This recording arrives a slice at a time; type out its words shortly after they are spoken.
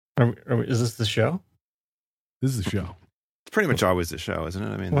Is this the show? This is the show. It's pretty much always the show, isn't it?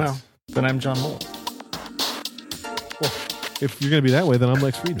 I mean, Well, then I'm John Moll. Well, if you're going to be that way, then I'm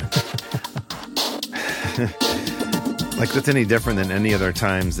Lex Friedman. like that's any different than any other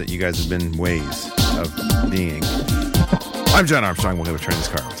times that you guys have been ways of being. I'm John Armstrong. We're going to turn this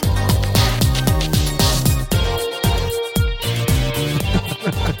car.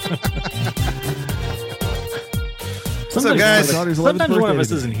 What's up, guys? Sometimes one of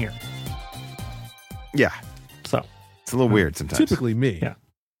us isn't here. Yeah. So it's a little weird sometimes. Typically me. Yeah.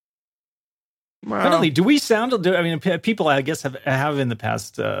 Well, Finally, do we sound? I mean, people, I guess, have in the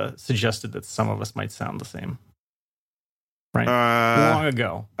past suggested that some of us might sound the same. Right. Long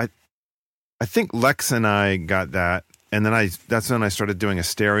ago. I think Lex and I got that, and then that's when I started doing a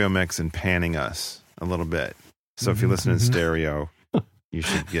stereo mix and panning us a little bit. So if you listen in stereo, you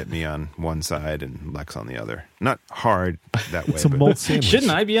should get me on one side and Lex on the other. Not hard that way. It's a malt sandwich.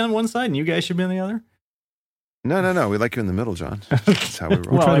 Shouldn't I be on one side and you guys should be on the other? No. We like you in the middle, John. That's how we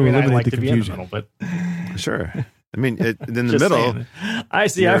roll. Well, trying I to mean, I eliminate like the to be in the confusion. middle, but Sure. I mean, in the just middle. saying. I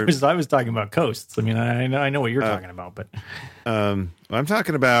see. I was talking about coasts. I mean, I know what you're talking about, but I'm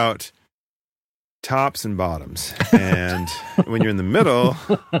talking about tops and bottoms, and when you're in the middle,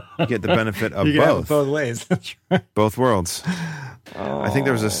 you get the benefit of you can have it both, both ways. That's right. both worlds. I think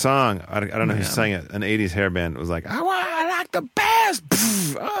there was a song. I don't know who man. sang it. An '80s hair band was like, "I like the best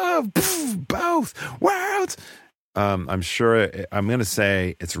of both worlds." I'm sure. I'm going to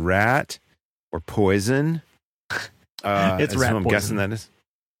say it's Rat or Poison. It's Rat I'm Poison. guessing that is.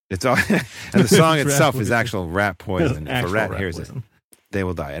 It's all, and the song It's Rat itself is Poison. actual rat poison. If a Actual rat rat hears poison. it, they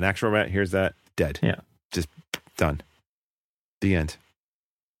will die. An actual rat hears that, dead. Yeah. Just done. The end.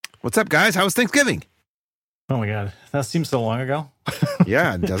 What's up, guys? How was Thanksgiving? Oh my god, that seems so long ago.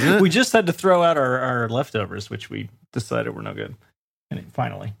 Yeah, doesn't it? We just had to throw out our leftovers, which we decided were no good. And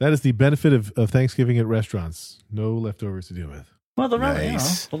finally, That is the benefit of Thanksgiving at restaurants. No leftovers to deal with. well,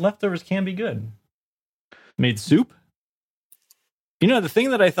 Nice. the leftovers can be good. Made soup. You know, the thing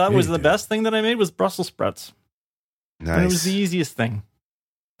that I thought Yeah, was you the did. best thing that I made was Brussels sprouts. And it was the easiest thing.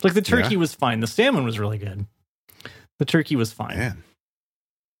 Like the turkey was fine. The salmon was really good. The turkey was fine. Man.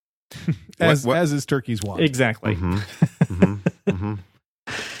 As What- is turkey's want. Exactly.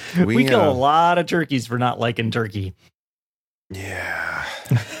 We We kill a lot of turkeys for not liking turkey. Yeah.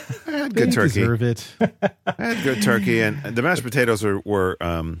 I had They good turkey. deserve it. I had good turkey, and the mashed potatoes were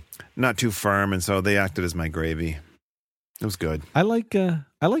not too firm, and so they acted as my gravy. It was good. I like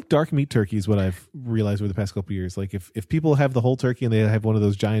dark meat turkey is what I've realized over the past couple of years. Like if people have the whole turkey and they have one of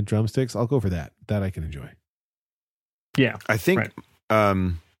those giant drumsticks, I'll go for that. That I can enjoy. Yeah. I think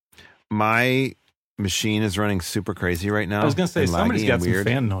my machine is running super crazy right now. I was going to say, and somebody's laggy got and some weird.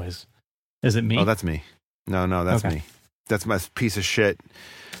 fan noise. Is it me? Oh, that's me. No, that's Okay. me. That's my piece of shit.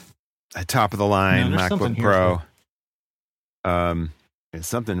 Top of the line No, there's something MacBook here, Pro.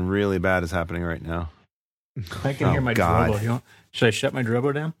 Something really bad is happening right now. I can Oh, hear my God. Drobo. Should I shut my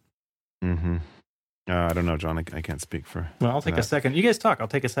Drobo down? Mm-hmm. I don't know, John. I can't speak for. Well, I'll take a that. second. You guys talk. I'll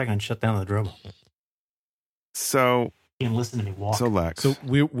take a second and shut down the Drobo. So You can listen to me walk. Lex. So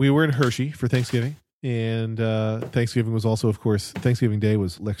we were in Hershey for Thanksgiving, and Thanksgiving was also, of course, Thanksgiving Day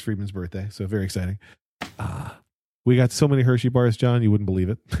was Lex Friedman's birthday, so very exciting. We got so many Hershey bars, John, you wouldn't believe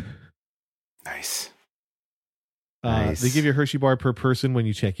it. Nice. They give you a Hershey bar per person when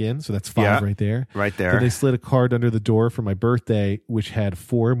you check in, so that's 5 Yeah. right there. Right Then there. they slid a card under the door for my birthday, which had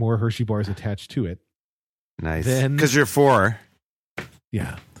 4 more Hershey bars attached to it. Nice. Then- Because you're 4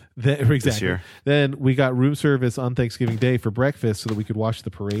 Yeah. Exactly. this year. Then we got room service on Thanksgiving Day for breakfast so that we could watch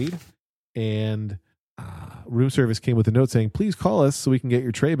the parade. And room service came with a note saying, please call us so we can get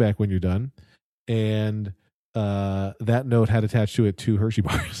your tray back when you're done. And that note had attached to it 2 Hershey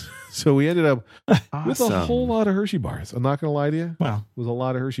bars. So we ended up with a whole lot of Hershey bars. I'm not going to lie to you. Well, It was a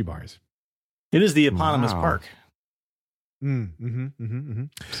lot of Hershey bars. it is the eponymous Wow. park.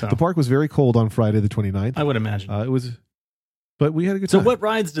 So The park was very cold on Friday the 29th. I would imagine. It was, but we had a good So time. what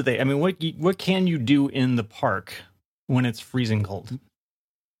rides do they? I mean, what can you do in the park when it's freezing cold?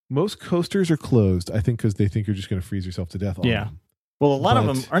 Most coasters are closed, I think, because they think you're just going to freeze yourself to death. on Yeah. them. Well, a lot of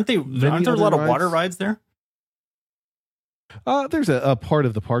But them aren't many there a other lot of rides- water rides there? There's a part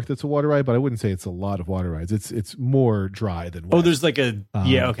of the park that's a water ride, but I wouldn't say it's a lot of water rides. It's more dry than wet. Oh, there's like a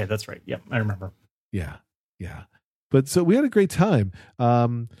yeah. Um, Okay, that's right. Yep, I remember. Yeah. But so we had a great time.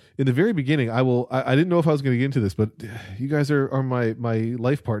 In the very beginning, I didn't know if I was going to get into this, but you guys are my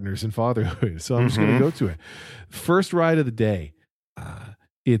life partners in fatherhood, so I'm just going to go to it. First ride of the day.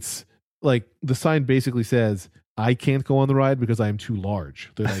 It's like the sign basically says, I can't go on the ride because I am too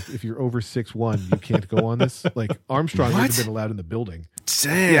large. They're like, if you're over 6'1", you can't go on this. Like Armstrong hasn't been allowed in the building.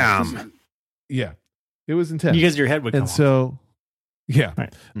 Damn. Yeah, it was intense. Because your head would come and so, yeah.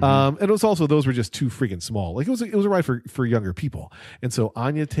 Right. And it was also, those were just too freaking small. Like it was a ride for younger people. And so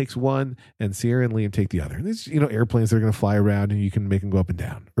Anya takes one and Sierra and Liam take the other. And these, airplanes that are going to fly around and you can make them go up and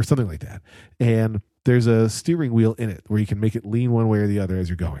down or something like that. And there's a steering wheel in it where you can make it lean one way or the other as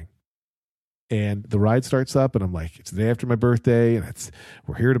you're going. And the ride starts up and I'm like, it's the day after my birthday and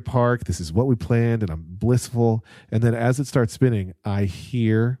we're here to park. This is what we planned and I'm blissful. And then as it starts spinning, I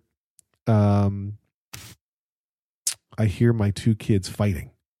hear my two kids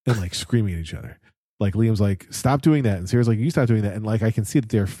fighting and like screaming at each other. Like Liam's like, stop doing that. And Sarah's like, you stop doing that. And like, I can see that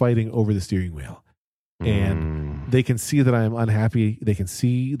they're fighting over the steering wheel and they can see that I'm unhappy. They can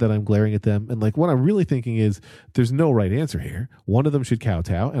see that I'm glaring at them. And like, what I'm really thinking is there's no right answer here. One of them should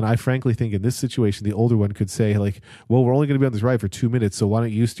kowtow. And I frankly think in this situation, the older one could say like, well, we're only going to be on this ride for 2 minutes. So why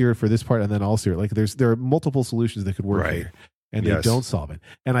don't you steer it for this part and then I'll steer it? Like there are multiple solutions that could work here and they don't solve it.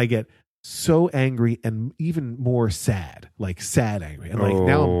 And I get so angry and even more sad, like sad angry. And like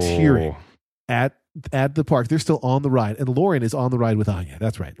now I'm tearing at the park. They're still on the ride. And Lauren is on the ride with Anya.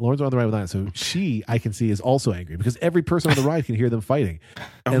 That's right. Lauren's on the ride with Anya. So she, I can see, is also angry because every person on the ride can hear them fighting.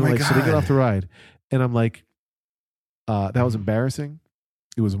 And like, so they get off the ride. And I'm like, that was embarrassing.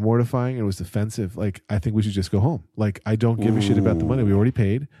 It was mortifying. It was defensive. Like, I think we should just go home. Like, I don't give a shit about the money we already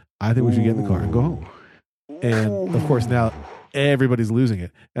paid. I think we should get in the car and go home. And of course now everybody's losing it.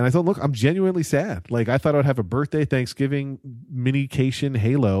 And I thought, look, I'm genuinely sad. Like I thought I'd have a birthday, Thanksgiving, mini-cation,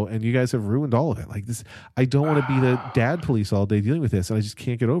 Halo, and you guys have ruined all of it. Like this, I don't want to be the dad police all day dealing with this, and I just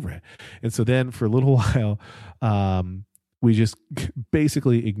can't get over it. And so then for a little while, we just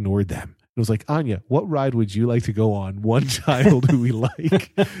basically ignored them. It was like, Anya, what ride would you like to go on? One child who we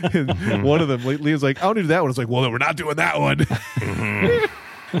like. And one of them, Liam's like, I want to do that one. It's like, well, then we're not doing that one.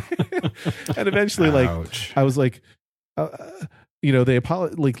 And eventually, like, I was like, they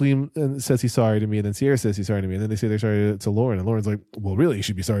apologize. Like Liam says he's sorry to me, and then Sierra says he's sorry to me, and then they say they're sorry to Lauren, and Lauren's like, well, really, you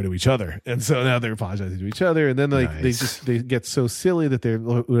should be sorry to each other. And so now they're apologizing to each other, and then like they get so silly that they're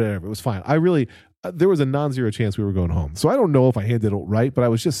whatever. It was fine. I really there was a non-zero chance we were going home, so I don't know if I handled it right, but I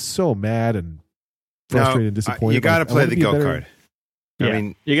was just so mad and frustrated and disappointed. You got to play the go-kart. Yeah. I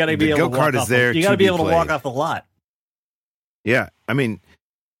mean, you got to be able to walk off. You got to be able to walk off the lot. Yeah, I mean,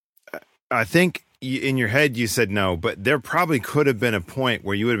 I think in your head you said no, but there probably could have been a point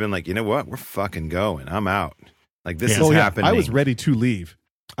where you would have been like, you know what, we're fucking going. I'm out. Like this is happening. I was ready to leave.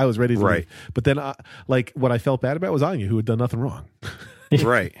 Leave. But then, like, what I felt bad about was Anya, who had done nothing wrong.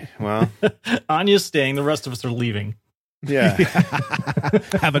 Right. Well, Anya's staying. The rest of us are leaving. Yeah.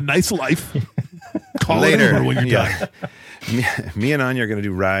 Have a nice life. Call later it over when you're done. Me and Anya are going to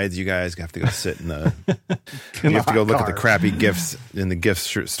do rides. You guys have to go sit in the. You have to go look at the crappy gifts in the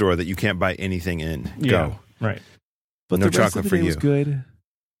gift store that you can't buy anything in. Go. Right. But no the rest chocolate of the for day you. was good.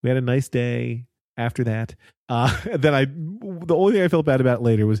 We had a nice day after that. Then the only thing I felt bad about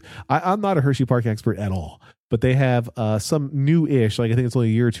later was I'm not a Hershey Park expert at all, but they have some new-ish, like I think it's only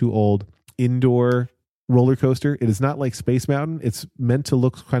a year or two old, indoor roller coaster. It is not like Space Mountain. It's meant to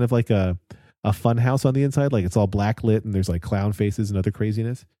look kind of like a fun house on the inside. Like it's all black lit and there's like clown faces and other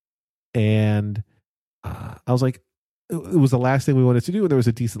craziness. And I was like, it was the last thing we wanted to do. And there was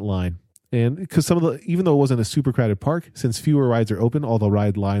a decent line. And because even though it wasn't a super crowded park, since fewer rides are open, all the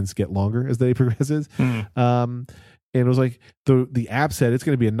ride lines get longer as the day progresses. And it was like the app said it's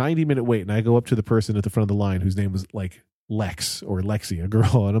going to be a 90-minute wait. And I go up to the person at the front of the line whose name was like Lex or Lexi, a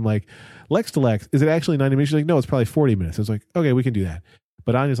girl. And I'm like, Lex to Lex, is it actually 90 minutes? She's like, no, it's probably 40 minutes. I was like, okay, we can do that.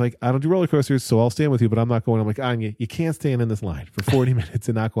 But Anya's like, I don't do roller coasters, so I'll stand with you, but I'm not going. I'm like, Anya, you can't stand in this line for 40 minutes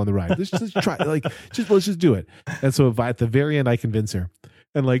and not go on the ride. Let's just try. Like, let's just do it. And so at the very end, I convince her.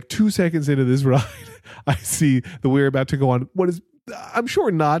 And like 2 seconds into this ride, I see that we're about to go on what is, I'm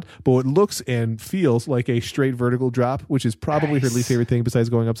sure not, but it looks and feels like a straight vertical drop, which is probably her least favorite thing besides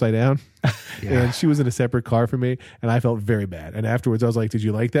going upside down. Yeah. And she was in a separate car from me, and I felt very bad. And afterwards, I was like, did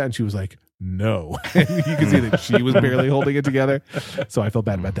you like that? And she was like, no. And you can see that she was barely holding it together. So I felt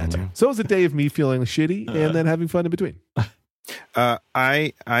bad about that too. So it was a day of me feeling shitty and then having fun in between.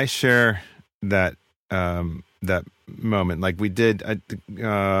 I share that that moment. Like we did, I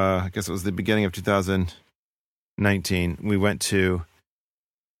guess it was the beginning of 2019. We went to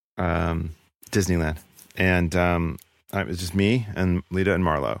Disneyland, and it was just me and Lita and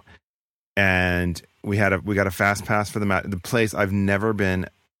Marlo, and we got a fast pass for the place. I've never been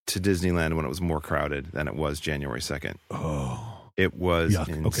to Disneyland when it was more crowded than it was January 2nd. Oh, it was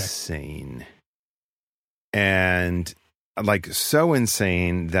insane, and like so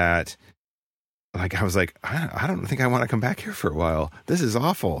insane that like I was like, I don't think I want to come back here for a while. This is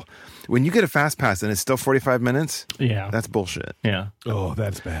awful. When you get a fast pass and it's still 45 minutes, that's bullshit. Yeah. Oh,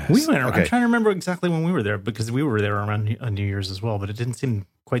 that's bad. We went. I'm trying to remember exactly when we were there because we were there around New Year's as well, but it didn't seem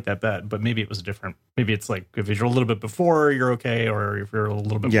quite that bad. But maybe it was different. Maybe it's like if you're a little bit before, you're okay, or if you're a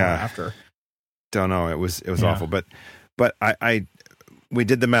little bit more after. Don't know. It was awful. But we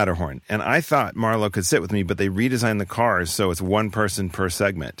did the Matterhorn, and I thought Marlo could sit with me, but they redesigned the cars so it's one person per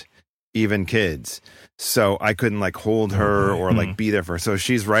segment, even kids. So I couldn't like hold her or like be there for her. So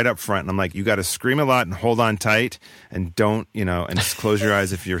she's right up front, and I'm like, you got to scream a lot and hold on tight, and don't, and just close your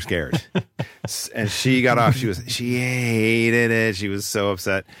eyes if you're scared. And she got off. She hated it. She was so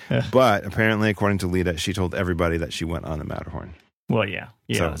upset. But apparently, according to Lita, she told everybody that she went on the Matterhorn. Well, yeah.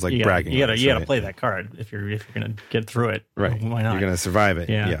 So it was like bragging. You got to play that card if you're gonna get through it. Right. Why not? You're gonna survive it.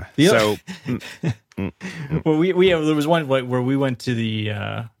 Yeah. So, well, there was one where we went to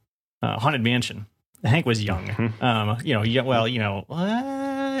the Haunted Mansion. Hank was young. I'm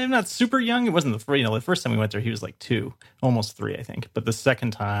not super young. It wasn't the first time we went there, he was like 2, almost 3, I think. But the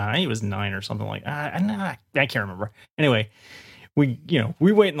second time, he was 9 or something like that. I can't remember. Anyway, we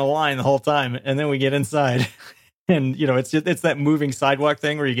wait in the line the whole time, and then we get inside. And it's that moving sidewalk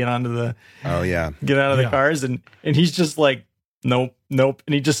thing where you get onto the get out of the cars, and he's just like nope,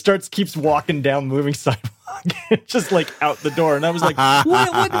 and he just keeps walking down the moving sidewalk, just like out the door. And I was like, what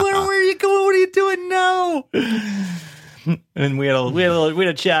where are you going? What are you doing now? And we had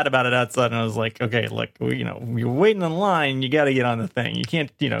a chat about it outside, and I was like, okay, look, you're waiting in line, you got to get on the thing. You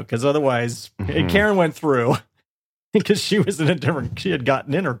can't, because otherwise, Karen went through because she had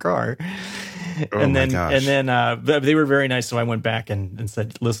gotten in her car. And then they were very nice. So I went back and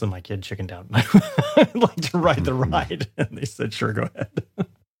said, listen, my kid chickened out. I'd like to ride the ride. And they said, sure, go ahead.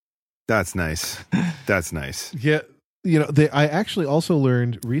 That's nice. That's nice. Yeah. I actually also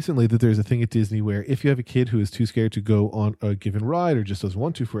learned recently that there's a thing at Disney where if you have a kid who is too scared to go on a given ride or just doesn't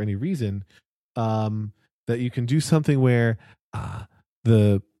want to for any reason, that you can do something where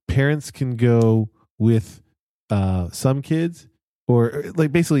the parents can go with some kids. Or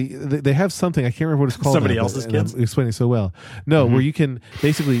like basically they have something, I can't remember what it's called. Somebody else's kids? I'm explaining so well. No, where you can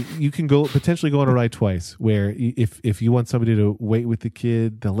potentially go on a ride twice. Where if you want somebody to wait with the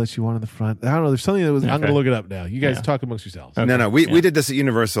kid, they'll let you on in the front. I don't know. There's something that was. Okay. I'm going to look it up now. You guys talk amongst yourselves. Okay. No. We did this at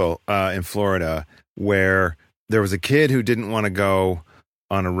Universal in Florida, where there was a kid who didn't want to go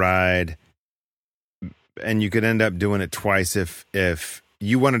on a ride, and you could end up doing it twice if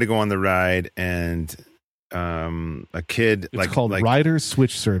you wanted to go on the ride and. A kid it's called Riders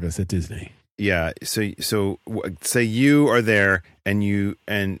Switch Service at Disney. Yeah. So say you are there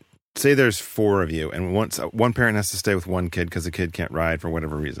and say there's 4 of you, and one parent has to stay with one kid because the kid can't ride for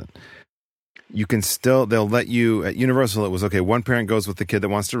whatever reason. You can they'll let you at Universal. It was okay. One parent goes with the kid that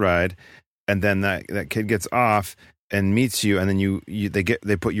wants to ride, and then that kid gets off and meets you, and then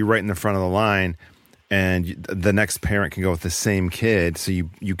they put you right in the front of the line. And the next parent can go with the same kid, so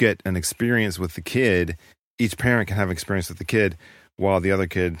you get an experience with the kid. Each parent can have experience with the kid while the other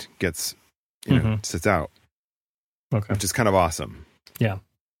kid gets, sits out. Okay. Which is kind of awesome. Yeah.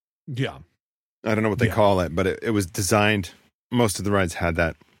 Yeah. I don't know what they call it, but it was designed. Most of the rides had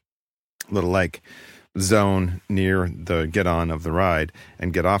that little like zone near the get on of the ride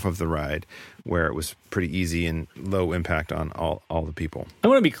and get off of the ride where it was pretty easy and low impact on all the people. I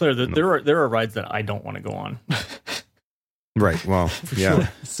want to be clear that there are rides that I don't want to go on. Right. Well, yeah. Sure.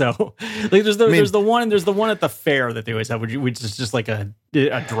 So, like, there's the one at the fair that they always have, which is just like a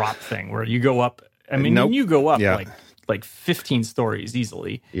drop thing where you go up. I mean, you go up like 15 stories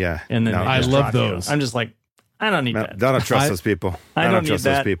easily. Yeah. And then I love those. I'm just like, I don't need that. I don't trust those people. I don't trust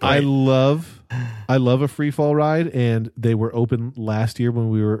those people. I love a free fall ride, and they were open last year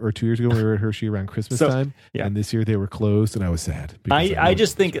or 2 years ago when we were at Hershey around Christmas time. Yeah. And this year they were closed, and I was sad. I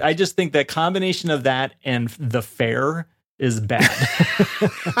just think that combination of that and the fair is bad.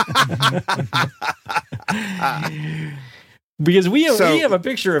 Because we have a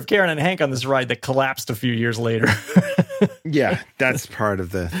picture of Karen and Hank on this ride that collapsed a few years later. Yeah, that's part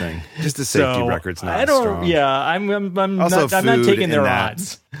of the thing. Just the safety record's not strong. Yeah, I'm not taking their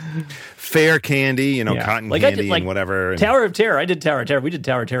odds. Fair candy, cotton candy and whatever. Tower of Terror. I did Tower of Terror. We did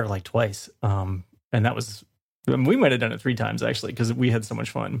Tower of Terror like twice. And that was we might have done it 3 times actually because we had so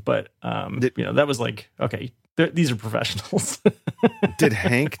much fun. But that was like, okay, these are professionals. Did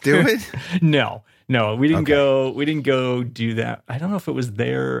Hank do it? No, we didn't go. We didn't go do that. I don't know if it was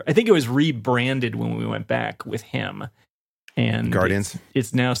there. I think it was rebranded when we went back with him. And Guardians.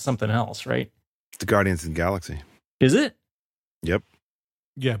 It's now something else, right? The Guardians of the Galaxy. Is it? Yep.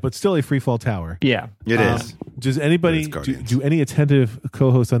 Yeah, but still a free fall tower. Yeah. It is. Does anybody, But it's Guardians. do any attentive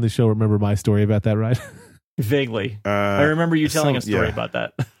co-hosts on the show remember my story about that ride? Vaguely. I remember you telling a story yeah. about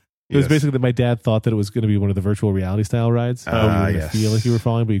that. It was Yes. basically that my dad thought that it was going to be one of the virtual reality style rides. Where you were going to Yes. feel like you were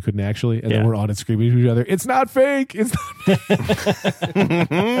falling, but you couldn't actually. And then Yeah. we're on it screaming to each other, "It's not fake! It's not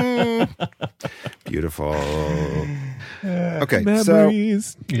Beautiful. Okay,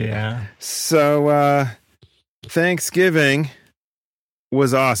 memories." Yeah. so Thanksgiving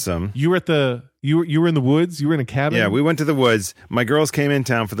was awesome. You were at the you were in the woods. You were in a cabin. Yeah, we went to the woods. My girls came in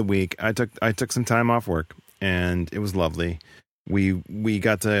town for the week. I took some time off work, and it was lovely. We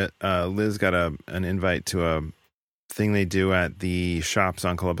got to Liz got an invite to a thing they do at the shops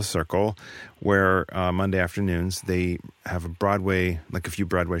on Columbus Circle, where Monday afternoons they have a Broadway, like a few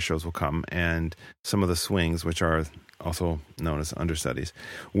Broadway shows will come, and some of the swings, which are also known as understudies,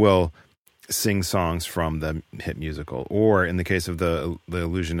 will sing songs from the hit musical, or in the case of the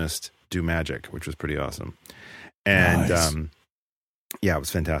Illusionist, do magic, which was pretty awesome. And Nice. yeah, it was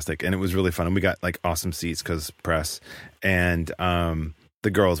fantastic, and it was really fun. And we got like awesome seats because press, and the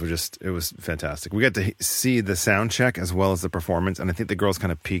girls were it was fantastic. We got to see the sound check as well as the performance, and I think the girls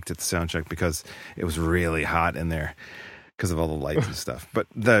kind of peaked at the sound check because it was really hot in there because of all the lights and stuff. But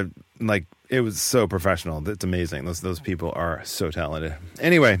it was so professional. It's amazing. Those people are so talented.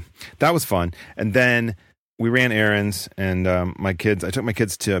 Anyway, that was fun. And then we ran errands, and I took my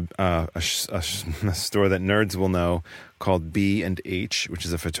kids to a store that nerds will know called B&H, which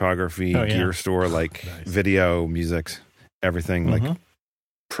is a photography gear store, like Nice. video, music, everything, like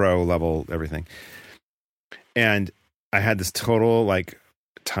pro level, everything. And I had this total like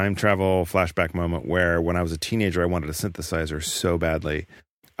time travel flashback moment where when I was a teenager, I wanted a synthesizer so badly.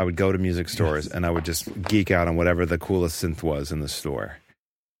 I would go to music stores and I would just geek out on whatever the coolest synth was in the store.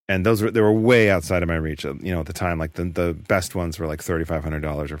 And they were way outside of my reach. At the time, like the best ones were like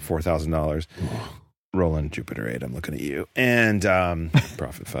 $3,500 or $4,000. Roland Jupiter 8, I'm looking at you. And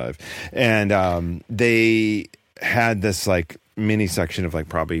Prophet 5. And they had this like mini section of like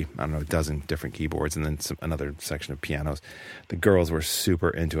probably, I don't know, a dozen different keyboards and then another section of pianos. The girls were super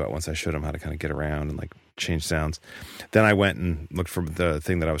into it once I showed them how to kind of get around and like change sounds. Then I went and looked for the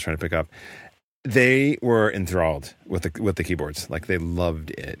thing that I was trying to pick up. They were enthralled with the keyboards. Like they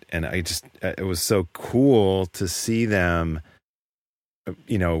loved it. And it was so cool to see them,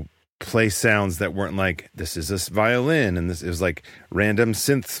 play sounds that weren't like, this is this violin. And it was like random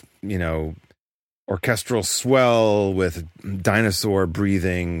synth, orchestral swell with dinosaur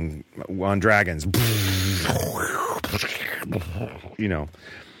breathing on dragons.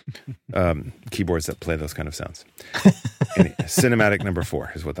 Keyboards that play those kind of sounds. Cinematic number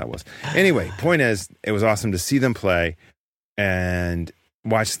 4 is what that was. Anyway, point is, it was awesome to see them play and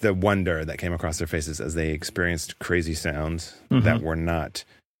watch the wonder that came across their faces as they experienced crazy sounds that were not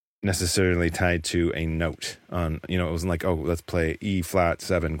necessarily tied to a note on, it wasn't like, oh, let's play E flat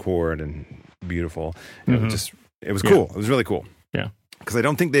 7 chord and beautiful. It was cool. It was really cool. Yeah. Because I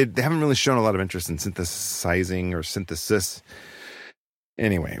don't think they haven't really shown a lot of interest in synthesizing or synthesis.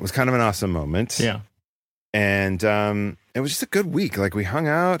 Anyway, it was kind of an awesome moment. Yeah. And it was just a good week. Like we hung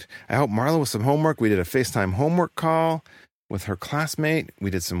out. I helped Marla with some homework. We did a FaceTime homework call with her classmate. We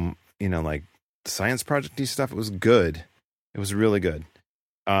did some, like science project-y stuff. It was good. It was really good.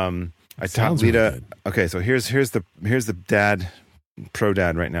 I taught Sounds Lita. really good. Okay, so here's the dad, pro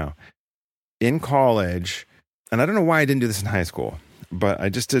dad right now. In college, and I don't know why I didn't do this in high school, but I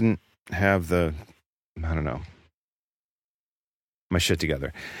just didn't have my shit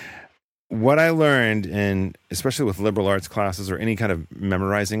together. What I learned especially with liberal arts classes or any kind of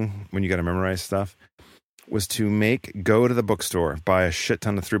memorizing, when you got to memorize stuff, was to go to the bookstore, buy a shit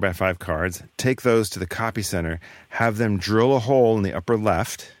ton of 3x5 cards, take those to the copy center, have them drill a hole in the upper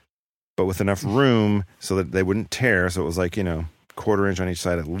left, but with enough room so that they wouldn't tear. So it was like, 1/4 inch on each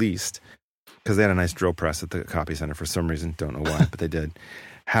side at least, because they had a nice drill press at the copy center for some reason. Don't know why, but they did.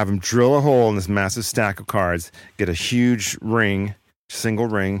 Have them drill a hole in this massive stack of cards, get a huge ring, single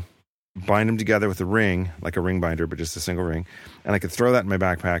ring, bind them together with a ring, like a ring binder, but just a single ring. And I could throw that in my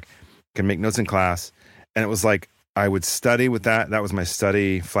backpack, can make notes in class. And it was like, I would study with that. That was my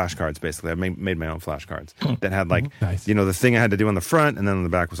study flashcards, basically. I made my own flashcards that had like, Nice. the thing I had to do on the front, and then on the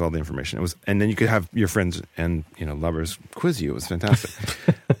back was all the information. And then you could have your friends and, lovers quiz you. It was fantastic.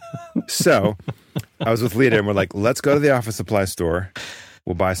 So I was with Lita and we're like, let's go to the office supply store.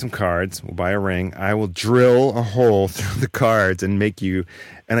 We'll buy some cards. We'll buy a ring. I will drill a hole through the cards and make you.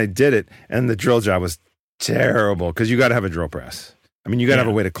 And I did it. And the drill job was terrible because you got to have a drill press. I mean, you got to have a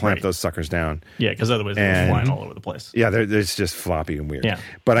Yeah, way to clamp right. those suckers down. Yeah, because otherwise they're And- flying all over the place. Yeah, it's just floppy and weird. Yeah.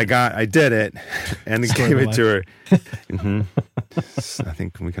 But I did it, and Story gave of it to her. hmm I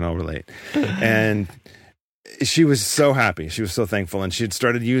think we can all relate. And she was so happy. She was so thankful, and she had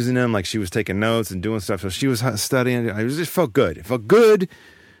started using them. Like she was taking notes and doing stuff. So she was studying. It just felt good. It felt good.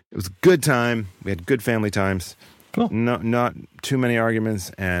 It was a good time. We had good family times. Cool. No, not too many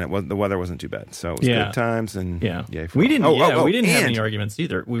arguments, and the weather wasn't too bad. So it was Yeah. good times. And Yeah. yay for We all. didn't. We didn't have and- any arguments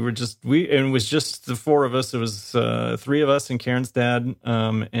either. And it was just the four of us. It was 3 of us and Karen's dad.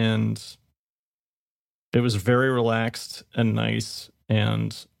 And it was very relaxed and nice.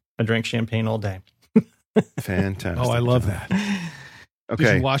 And I drank champagne all day. Fantastic. Oh, I love that. Did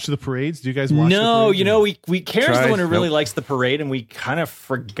Okay. you watch the parades? Do you guys watch the No, parades? you know, we Karen's the Tried. one who really Nope. likes the parade, and we kind of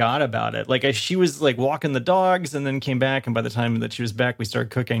forgot about it. Like she was like walking the dogs, and then came back, and by the time that she was back, we started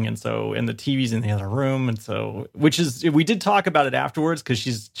cooking, and the TV's in the other room, and so we did talk about it afterwards because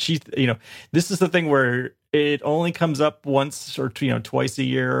she this is the thing where it only comes up once or twice a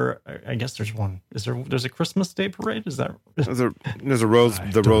year. I guess there's one. There's a Christmas Day parade? Is that? There's a rose, I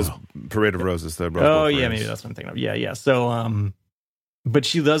the don't rose know. parade of roses. The Rose Oh Bowl yeah, parades. maybe that's what I'm thinking of. Yeah. So but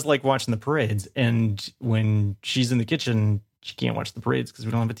she does like watching the parades, and when she's in the kitchen, she can't watch the parades because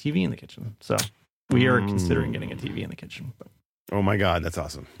we don't have a TV in the kitchen. So we are considering getting a TV in the kitchen, but Oh my God, that's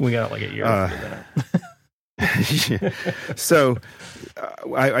awesome. we got like a year to figure that out. So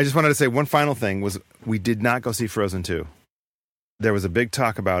I just wanted to say one final thing was we did not go see Frozen 2. There was a big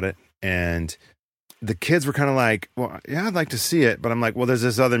talk about it, and the kids were kind of like, well, yeah, I'd like to see it, but I'm like, well, there's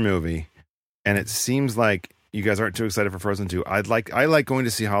this other movie, and it seems like you guys aren't too excited for Frozen 2. I like going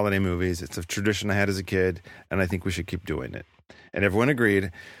to see holiday movies. It's a tradition I had as a kid, and I think we should keep doing it. And everyone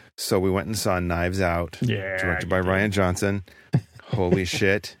agreed. So we went and saw Knives Out, Yeah, directed by you did. Rian Johnson. Holy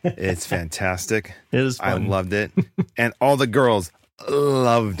shit. It's fantastic. It is I fun. loved it. And all the girls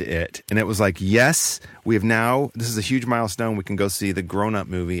loved it. And it was like, yes, we have now, this is a huge milestone. We can go see the grown-up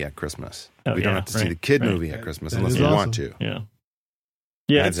movie at Christmas. Oh, we don't yeah, have to see right, the kid right. movie at Christmas That unless is we awesome. want to. Yeah.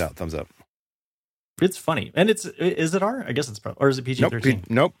 Yeah, Knives it's, Out, thumbs up. it's funny. And is it R? I guess it's probably, or is it PG-13?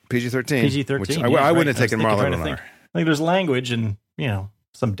 Nope, PG-13. PG-13, Which yeah, I right. wouldn't have I was taken thinking, Marla trying to on think. R. Like there's language and,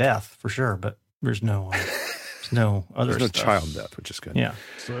 some death for sure, but there's no other There's no stuff. child death, which is good. Yeah.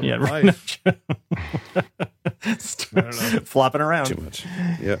 So Yeah, life. right. Flopping around. Too much.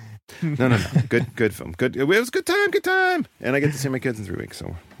 Yep. No. Good film. Good. It was a good time. And I get to see my kids in 3 weeks,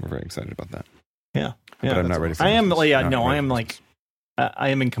 so we're very excited about that. Yeah. But I'm not ready for I am. Christmas. Yeah. Not No. ready I am for like. I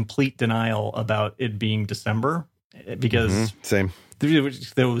am in complete denial about it being December because Christmas.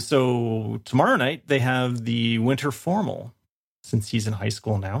 Same. so tomorrow night they have the winter formal since he's in high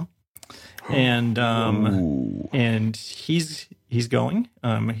school now, and Ooh. and he's going.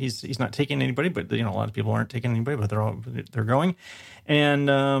 He's not taking anybody, but a lot of people aren't taking anybody, but they're going,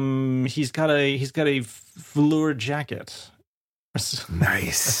 and he's got a velour jacket.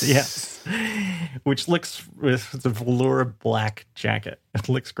 Nice. Yes, which looks it's a velour black jacket. It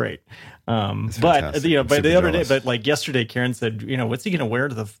looks great. But fantastic. by Super the other day, jealous. but like yesterday, Karen said, what's he going to wear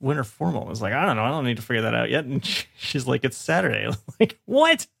to the winter formal? I was like, I don't know. I don't need to figure that out yet. And she's like, it's Saturday. I'm like,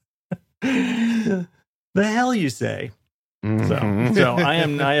 what? The hell you say? Mhm. So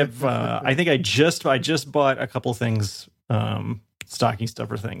I think I just bought a couple things, stocking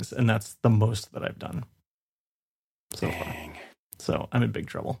stuffer things, and that's the most that I've done so far. Dang. So I'm in big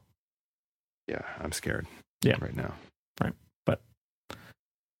trouble. Yeah, I'm scared. Yeah. Right now.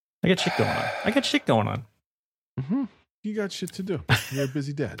 I got shit going on. Mm-hmm. You got shit to do. You're a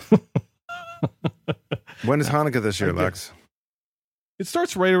busy dad. When is Hanukkah this year, Okay. Lex? It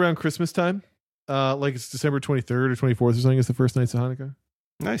starts right around Christmas time. Like it's December 23rd or 24th or something is the first nights of Hanukkah.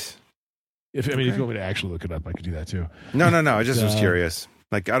 Nice. If you Okay. want me to actually look it up, I could do that too. No. I just was Uh, curious.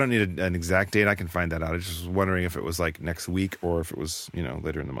 Like, I don't need an exact date. I can find that out. I just was wondering if it was like next week or if it was,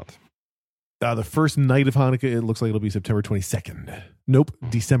 later in the month. The first night of Hanukkah, it looks like it'll be September 22nd. Nope,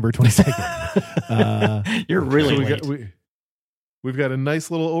 December 22nd. You're really So late. we've got a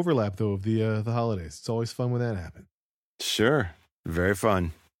nice little overlap though of the holidays. It's always fun when that happens. Sure. Very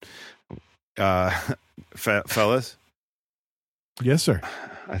fun. Fellas, Yes, sir.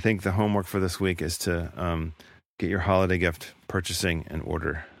 I think the homework for this week is to get your holiday gift purchasing in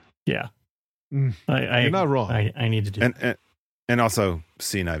order. Yeah. Mm. I You're not wrong. I need to do And also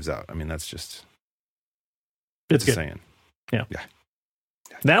see Knives Out. I mean, that's just it's good. saying.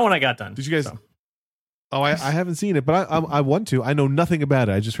 That one I got done. Did you guys? So. Oh, I haven't seen it, but I want to. I know nothing about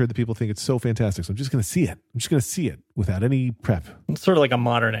it. I just heard that people think it's so fantastic, so I'm just going to see it. I'm just going to see it without any prep. It's sort of like a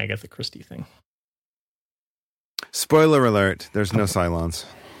modern Agatha Christie thing. Spoiler alert, there's no Cylons.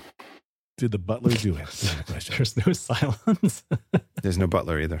 Did the butler do it? Is my question. There's no silence. There's no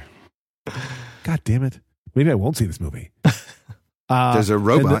butler either. God damn it! Maybe I won't see this movie. There's a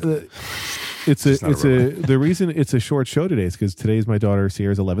robot. It's It's not a the reason it's a short show today is because today is my daughter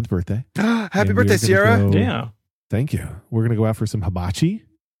Sierra's 11th birthday. Happy And we birthday, are gonna Sierra. go- Yeah. Thank you. We're gonna go out for some hibachi.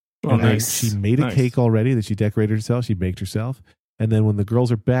 Oh, And then nice. she made a Nice. cake already that she decorated herself. She baked herself. And then when the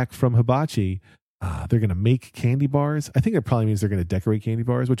girls are back from hibachi, they're going to make candy bars. I think it probably means they're going to decorate candy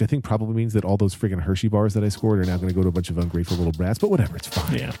bars, which I think probably means that all those friggin' Hershey bars that I scored are now going to go to a bunch of ungrateful little brats. But whatever, it's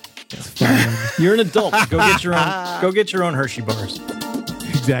fine. Yeah. It's fine. You're an adult. Go get your own. Go get your own Hershey bars.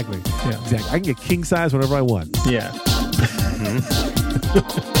 Exactly. Yeah. Exactly. I can get king size whenever I want. Yeah.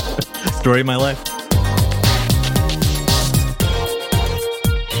 Story of my life.